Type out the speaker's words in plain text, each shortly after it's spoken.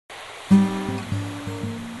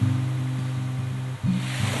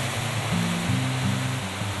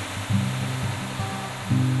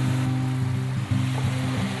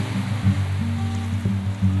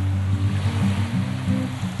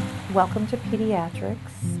Welcome to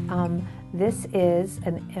Pediatrics. This is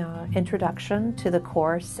an introduction to the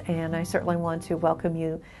course, and I certainly want to welcome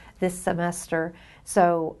you this semester.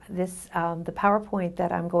 So this, the PowerPoint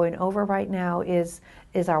that I'm going over right now is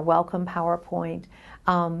our welcome PowerPoint.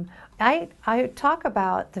 I talk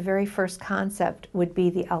about the very first concept would be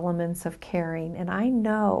the elements of caring, and I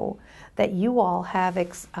know that you all have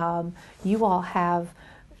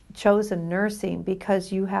chosen nursing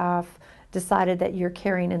because you have decided that you're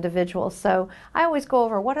caring individuals. So I always go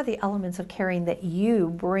over what are the elements of caring that you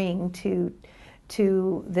bring to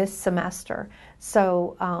this semester.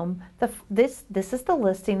 So this is the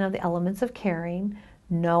listing of the elements of caring: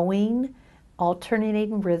 knowing,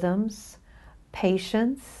 alternating rhythms,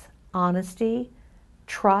 patience, honesty,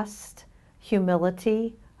 trust,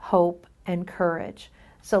 humility, hope, and courage.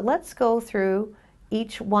 So let's go through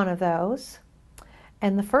each one of those.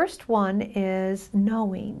 And the first one is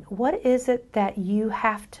knowing. What is it that you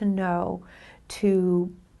have to know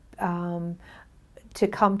to come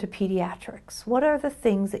to pediatrics? What are the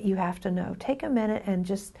things that you have to know? Take a minute and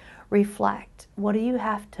just reflect. What do you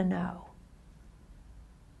have to know?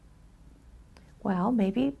 Well,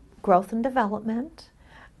 maybe growth and development,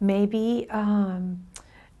 maybe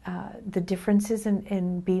the differences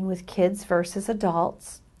in being with kids versus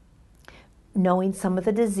adults, knowing some of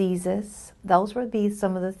the diseases. Those would be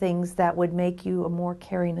some of the things that would make you a more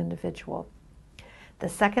caring individual. The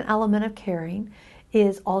second element of caring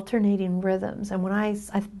is alternating rhythms. And when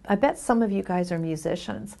I bet some of you guys are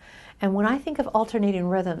musicians, and when I think of alternating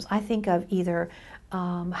rhythms, I think of either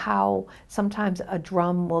how sometimes a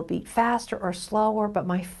drum will beat faster or slower, but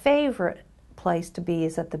my favorite place to be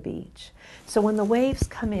is at the beach. So when the waves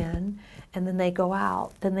come in and then they go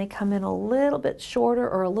out, then they come in a little bit shorter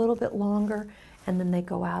or a little bit longer, and then they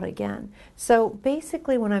go out again. So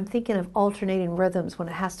basically when I'm thinking of alternating rhythms, when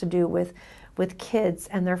it has to do with kids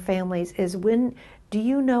and their families, is when do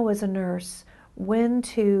you know as a nurse when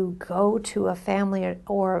to go to a family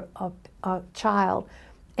or a child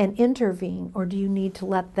and intervene, or do you need to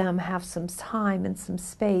let them have some time and some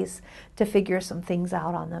space to figure some things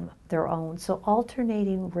out on their own? So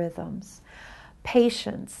alternating rhythms.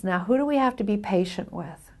 Patience. Now, who do we have to be patient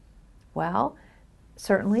with? Well,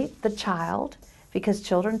 certainly the child, because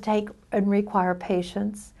children take and require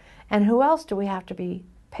patience. And who else do we have to be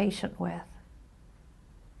patient with?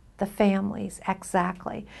 The families,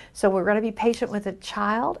 exactly. So we're going to be patient with the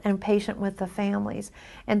child and patient with the families.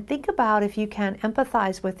 And think about, if you can,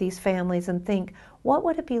 empathize with these families and think, what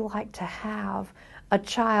would it be like to have a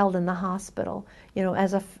child in the hospital? You know,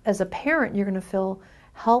 as a parent, you're going to feel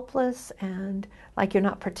helpless and like you're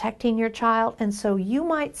not protecting your child, and so you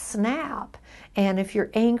might snap. And if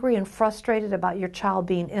you're angry and frustrated about your child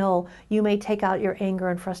being ill, you may take out your anger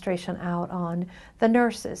and frustration out on the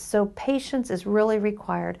nurses. So patience is really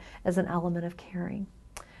required as an element of caring.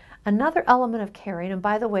 Another element of caring, and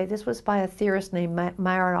by the way, this was by a theorist named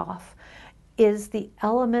Merriman, is the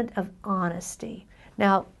element of honesty.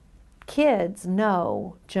 Now, kids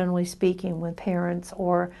know, generally speaking, when parents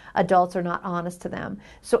or adults are not honest to them.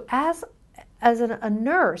 So as a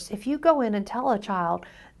nurse, if you go in and tell a child,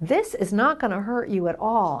 this is not going to hurt you at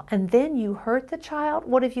all, and then you hurt the child,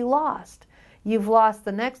 what have you lost? You've lost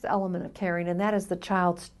the next element of caring, and that is the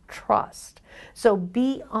child's trust. So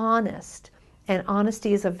be honest, and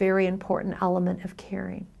honesty is a very important element of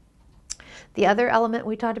caring. The other element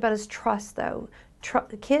we talked about is trust, though.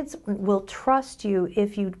 Kids will trust you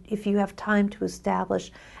if you have time to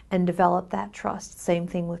establish and develop that trust. Same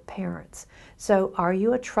thing with parents. So are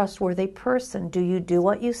you a trustworthy person? Do you do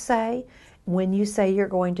what you say when you say you're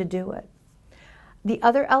going to do it? The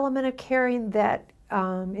other element of caring that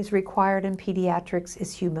is required in pediatrics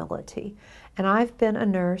is humility. And I've been a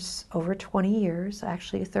nurse over 20 years,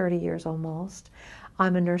 actually 30 years almost.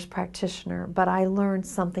 I'm a nurse practitioner, but I learn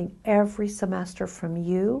something every semester from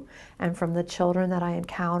you and from the children that I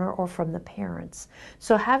encounter or from the parents.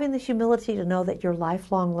 So having the humility to know that you're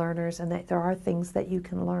lifelong learners and that there are things that you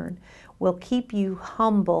can learn will keep you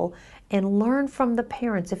humble and learn from the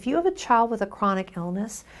parents. If you have a child with a chronic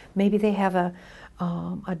illness, maybe they have a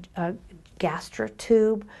gastric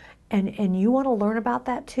tube, and you want to learn about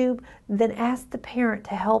that tube, then ask the parent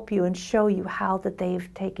to help you and show you how that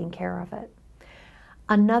they've taken care of it.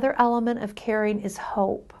 Another element of caring is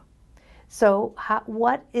hope. So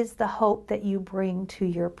what is the hope that you bring to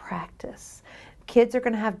your practice? Kids are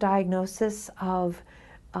going to have diagnosis of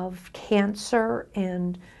cancer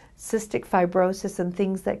and cystic fibrosis and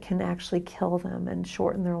things that can actually kill them and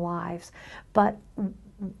shorten their lives. But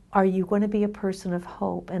are you going to be a person of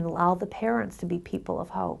hope and allow the parents to be people of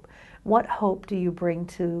hope? What hope do you bring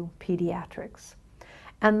to pediatrics?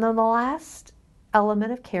 And then the last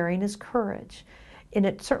element of caring is courage. And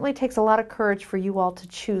it certainly takes a lot of courage for you all to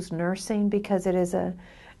choose nursing, because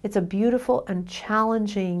it's a beautiful and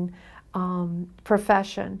challenging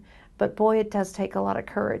profession. But boy, it does take a lot of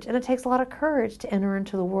courage. And it takes a lot of courage to enter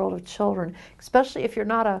into the world of children, especially if you're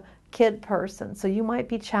not a kid person. So you might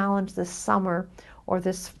be challenged this summer or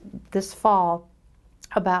this fall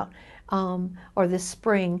about, or this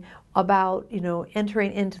spring about,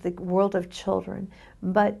 entering into the world of children.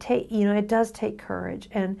 But it does take courage,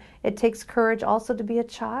 and it takes courage also to be a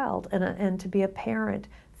child and to be a parent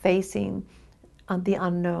facing the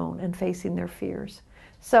unknown and facing their fears.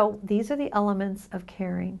 So these are the elements of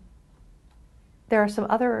caring. There are some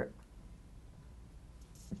other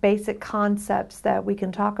basic concepts that we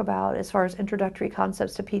can talk about as far as introductory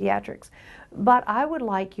concepts to pediatrics. But I would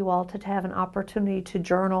like you all to have an opportunity to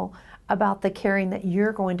journal about the caring that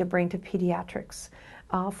you're going to bring to pediatrics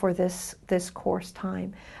for this course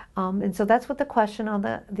time. And so that's what the question on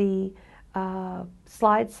the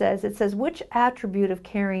slide says. It says, which attribute of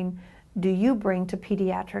caring do you bring to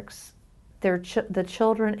pediatrics, the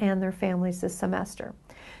children and their families this semester?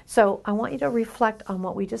 So I want you to reflect on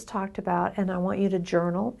what we just talked about, and I want you to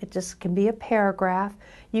journal. It just can be a paragraph.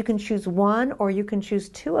 You can choose one or you can choose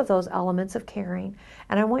two of those elements of caring.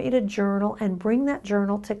 And I want you to journal and bring that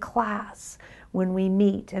journal to class when we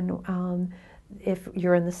meet. And if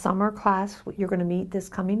you're in the summer class, you're going to meet this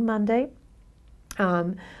coming Monday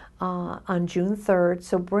on June 3rd.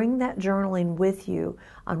 So bring that journaling with you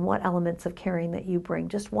on what elements of caring that you bring.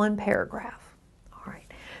 Just one paragraph.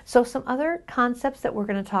 So some other concepts that we're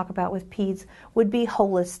going to talk about with peds would be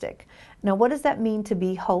holistic. Now, what does that mean to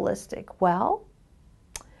be holistic? Well,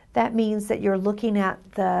 that means that you're looking at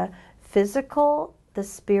the physical, the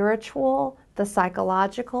spiritual, the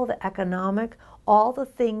psychological, the economic, all the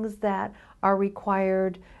things that are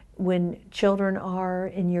required when children are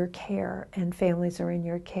in your care and families are in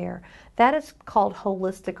your care. That is called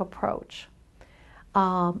holistic approach.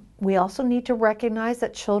 We also need to recognize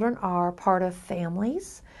that children are part of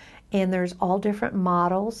families, and there's all different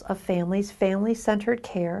models of families, family-centered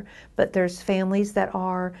care, but there's families that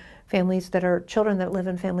are children that live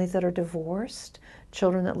in families that are divorced,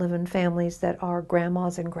 children that live in families that are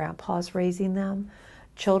grandmas and grandpas raising them,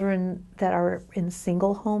 children that are in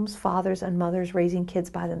single homes, fathers and mothers raising kids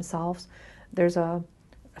by themselves. There's a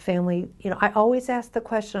family, I always ask the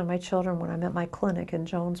question of my children when I'm at my clinic in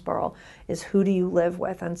Jonesboro is, who do you live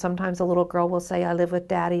with? And sometimes a little girl will say, I live with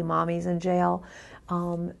daddy, mommy's in jail.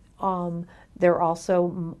 There are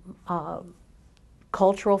also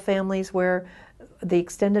cultural families where the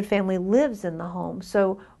extended family lives in the home.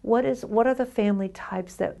 So what are the family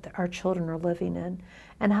types that our children are living in?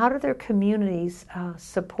 And how do their communities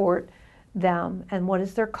support them? And what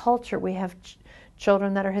is their culture? We have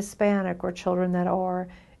children that are Hispanic, or children that are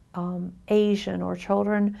Asian, or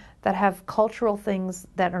children that have cultural things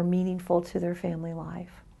that are meaningful to their family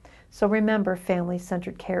life. So remember,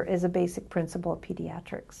 family-centered care is a basic principle of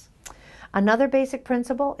pediatrics. Another basic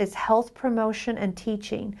principle is health promotion and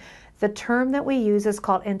teaching. The term that we use is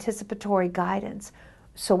called anticipatory guidance.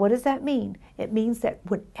 So what does that mean? It means that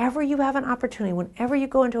whenever you have an opportunity, whenever you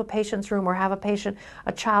go into a patient's room or have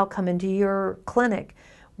a child come into your clinic,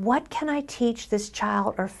 what can I teach this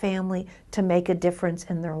child or family to make a difference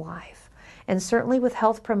in their life? And certainly with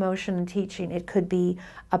health promotion and teaching, it could be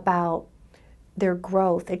about their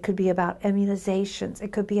growth. It could be about immunizations.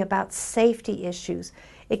 It could be about safety issues.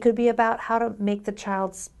 It could be about how to make the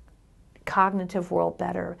child's cognitive world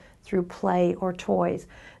better through play or toys.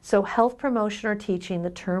 So health promotion or teaching,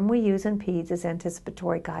 the term we use in peds is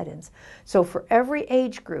anticipatory guidance. So for every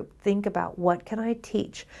age group, think about, what can I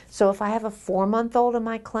teach? So if I have a 4-month-old in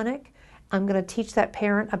my clinic, I'm going to teach that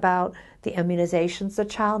parent about the immunizations the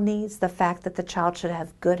child needs, the fact that the child should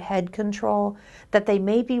have good head control, that they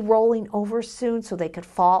may be rolling over soon so they could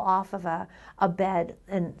fall off of a bed,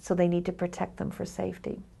 and so they need to protect them for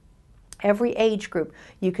safety. Every age group,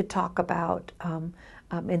 you could talk about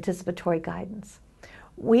anticipatory guidance.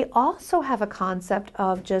 We also have a concept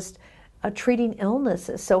of just treating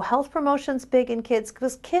illnesses. So health promotion's big in kids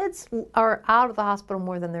because kids are out of the hospital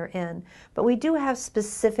more than they're in. But we do have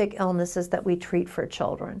specific illnesses that we treat for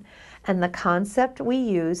children. And the concept we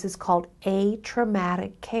use is called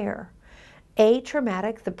atraumatic care.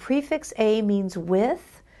 Atraumatic, the prefix A means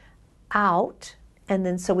without, and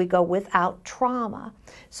then so we go without trauma.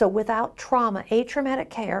 So without trauma,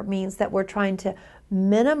 atraumatic care means that we're trying to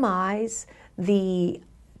minimize the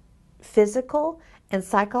physical and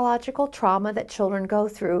psychological trauma that children go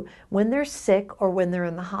through when they're sick or when they're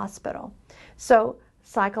in the hospital. So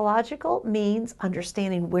psychological means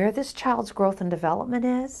understanding where this child's growth and development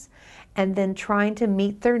is and then trying to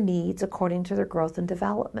meet their needs according to their growth and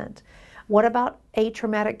development. What about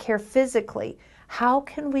atraumatic care physically? How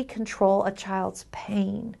can we control a child's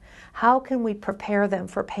pain? How can we prepare them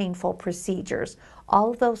for painful procedures?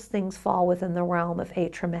 All of those things fall within the realm of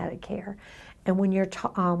atraumatic care. And when you're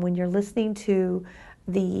listening to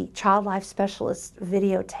the Child Life Specialist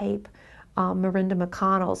videotape, Miranda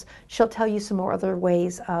McConnell's, she'll tell you some more other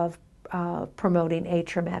ways of promoting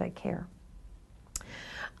atraumatic care.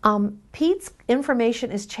 Peds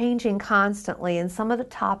information is changing constantly, and some of the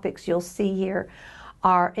topics you'll see here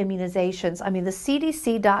are immunizations. I mean, the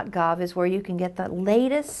cdc.gov is where you can get the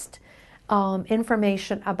latest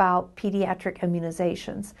information about pediatric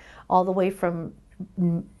immunizations, all the way from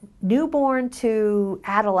newborn to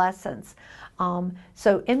adolescence.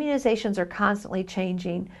 So immunizations are constantly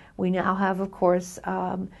changing. We now have, of course,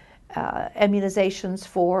 immunizations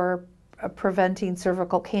for preventing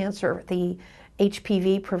cervical cancer, the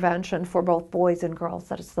HPV prevention for both boys and girls.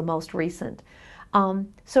 That is the most recent.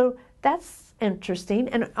 So that's interesting.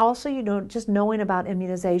 And also, just knowing about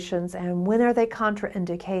immunizations and when are they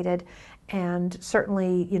contraindicated, and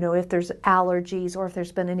certainly, if there's allergies or if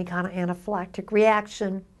there's been any kind of anaphylactic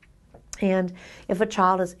reaction, and if a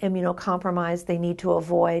child is immunocompromised, they need to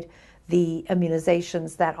avoid the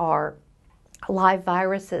immunizations that are live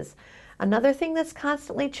viruses. Another thing that's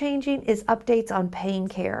constantly changing is updates on pain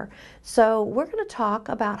care. So we're going to talk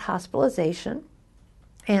about hospitalization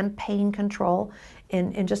and pain control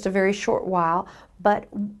in just a very short while. But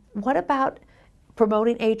what about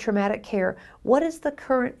promoting atraumatic care? What is the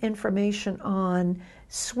current information on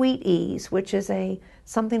Sweet Ease, which is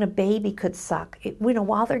something a baby could suck?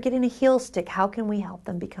 While they're getting a heel stick, how can we help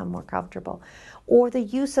them become more comfortable? Or the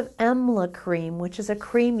use of EMLA cream, which is a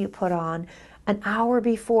cream you put on an hour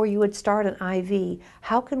before you would start an IV.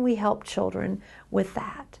 How can we help children with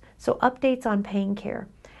that? So updates on pain care.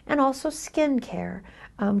 And also skin care.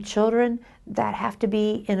 Children that have to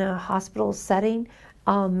be in a hospital setting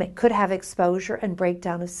could have exposure and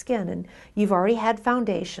breakdown of skin. And you've already had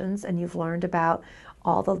foundations, and you've learned about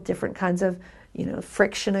all the different kinds of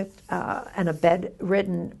friction and a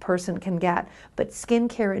bedridden person can get. But skin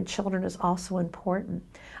care in children is also important.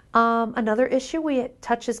 Another issue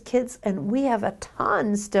touches kids, and we have a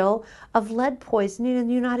ton still of lead poisoning in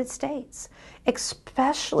the United States,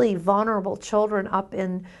 especially vulnerable children up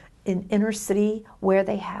in inner city where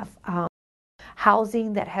they have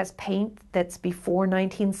housing that has paint that's before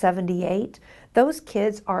 1978. Those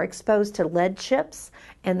kids are exposed to lead chips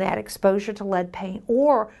and that exposure to lead paint,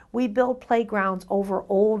 or we build playgrounds over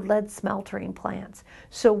old lead smeltering plants.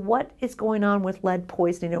 So what is going on with lead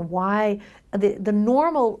poisoning, and why the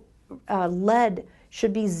normal lead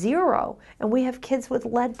should be 0, and we have kids with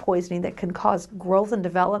lead poisoning that can cause growth and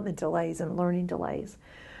development delays and learning delays.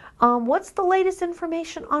 What's the latest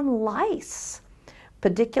information on lice?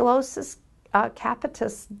 Pediculosis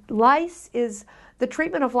capitis. Lice is, the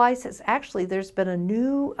treatment of lice is actually, there's been a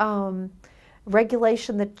new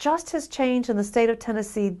regulation that just has changed in the state of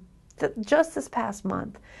Tennessee just this past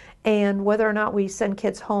month, and whether or not we send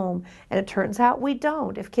kids home. And it turns out we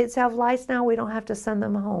don't. If kids have lice now, we don't have to send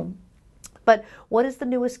them home. But what is the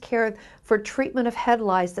newest care for treatment of head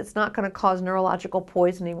lice that's not going to cause neurological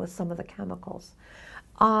poisoning with some of the chemicals?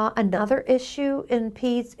 Another issue in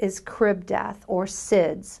peds is crib death, or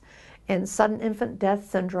SIDS, and sudden infant death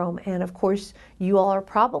syndrome. And of course, you all are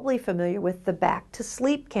probably familiar with the Back to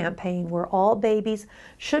Sleep campaign, where all babies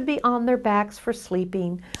should be on their backs for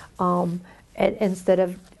sleeping instead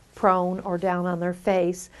of prone or down on their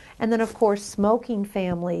face. And then of course, smoking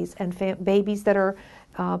families and babies that are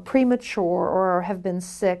premature or have been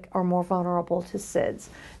sick are more vulnerable to SIDS.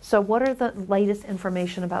 So what are the latest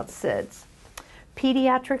information about SIDS?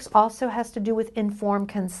 Pediatrics also has to do with informed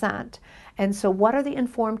consent. And so what are the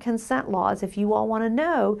informed consent laws? If you all want to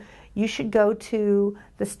know, you should go to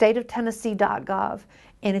the stateoftennessee.gov.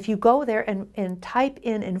 And if you go there and type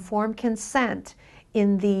in informed consent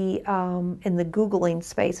in the Googling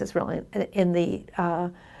spaces, really, in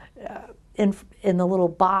the little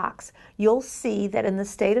box, you'll see that in the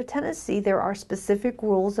state of Tennessee there are specific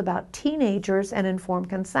rules about teenagers and informed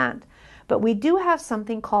consent. But we do have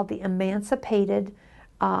something called the emancipated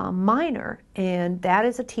minor, and that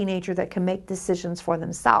is a teenager that can make decisions for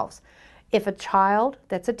themselves. If a child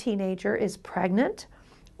that's a teenager is pregnant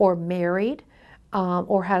or married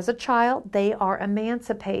or has a child, they are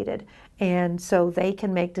emancipated, and so they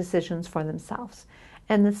can make decisions for themselves.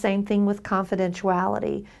 And the same thing with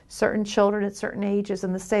confidentiality. Certain children at certain ages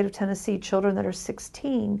in the state of Tennessee, children that are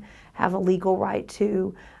 16, have a legal right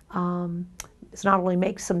to not only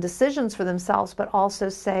make some decisions for themselves, but also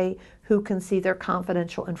say who can see their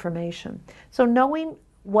confidential information. So knowing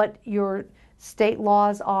what your state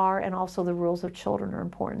laws are, and also the rules of children are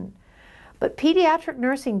important. But pediatric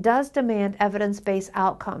nursing does demand evidence-based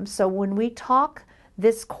outcomes. So when we talk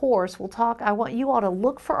this course, I want you all to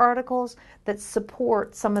look for articles that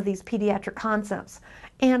support some of these pediatric concepts.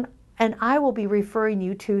 And I will be referring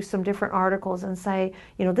you to some different articles and say,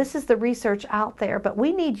 you know, this is the research out there, but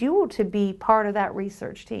we need you to be part of that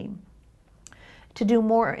research team to do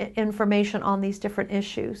more information on these different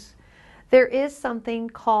issues. There is something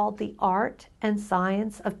called the art and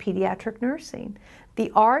science of pediatric nursing.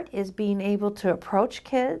 The art is being able to approach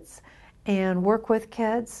kids and work with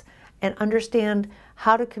kids and understand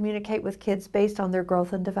how to communicate with kids based on their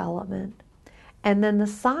growth and development. And then the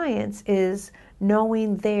science is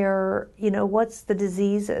knowing what's the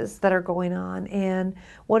diseases that are going on and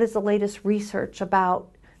what is the latest research about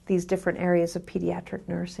these different areas of pediatric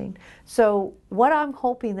nursing. So what I'm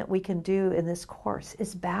hoping that we can do in this course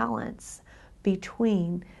is balance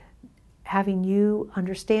between having you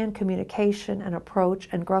understand communication and approach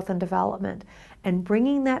and growth and development and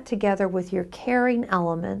bringing that together with your caring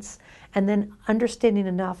elements and then understanding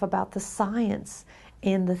enough about the science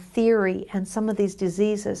and the theory and some of these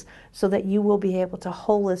diseases so that you will be able to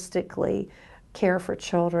holistically care for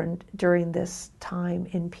children during this time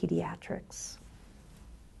in pediatrics.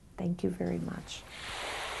 Thank you very much.